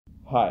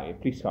Hi,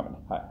 please come in.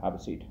 Hi, have a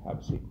seat. Have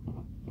a seat.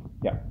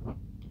 Yeah.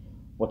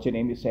 What's your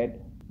name? You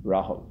said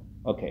Rahul.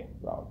 Okay,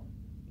 Rahul.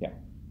 Yeah.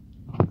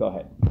 Go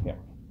ahead. Yeah.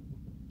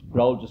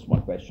 Rahul, just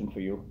one question for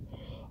you.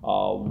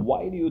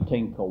 Why do you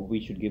think we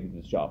should give you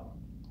this job?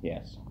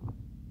 Yes.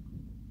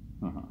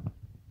 Mhm.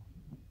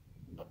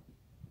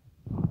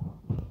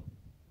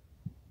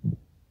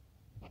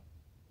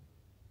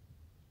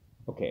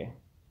 Okay.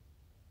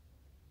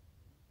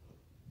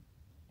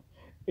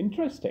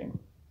 Interesting.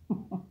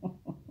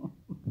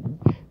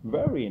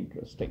 Very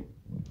interesting.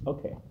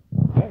 Okay.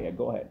 Yeah, yeah,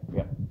 go ahead.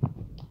 Yeah.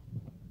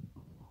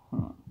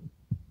 Hmm.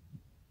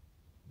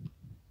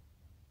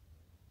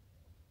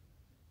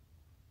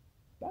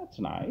 That's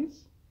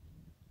nice.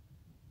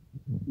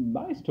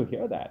 Nice to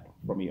hear that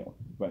from you.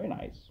 Very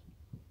nice.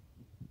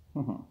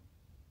 Mhm.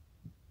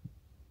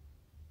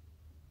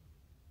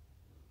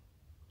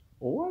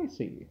 Oh, I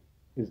see.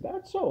 Is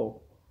that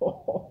so?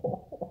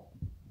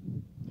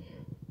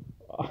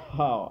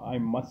 I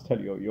must tell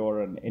you,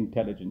 you're an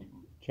intelligent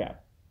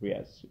chap.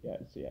 Yes,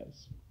 yes,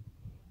 yes.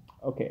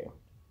 Okay.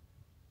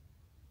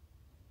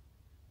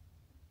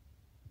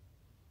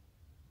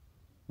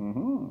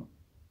 Hmm.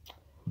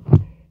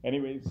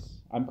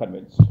 Anyways, I'm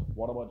convinced.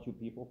 What about you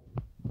people?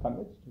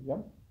 Convinced? Yeah?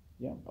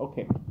 Yeah.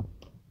 Okay.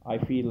 I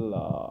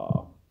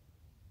feel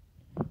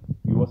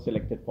you were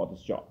selected for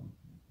this job,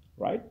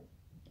 right?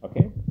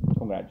 Okay.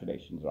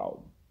 Congratulations,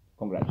 Raul.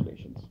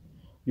 Congratulations.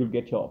 You'll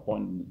get your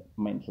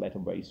appointment letter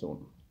very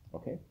soon.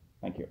 Okay.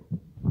 Thank you.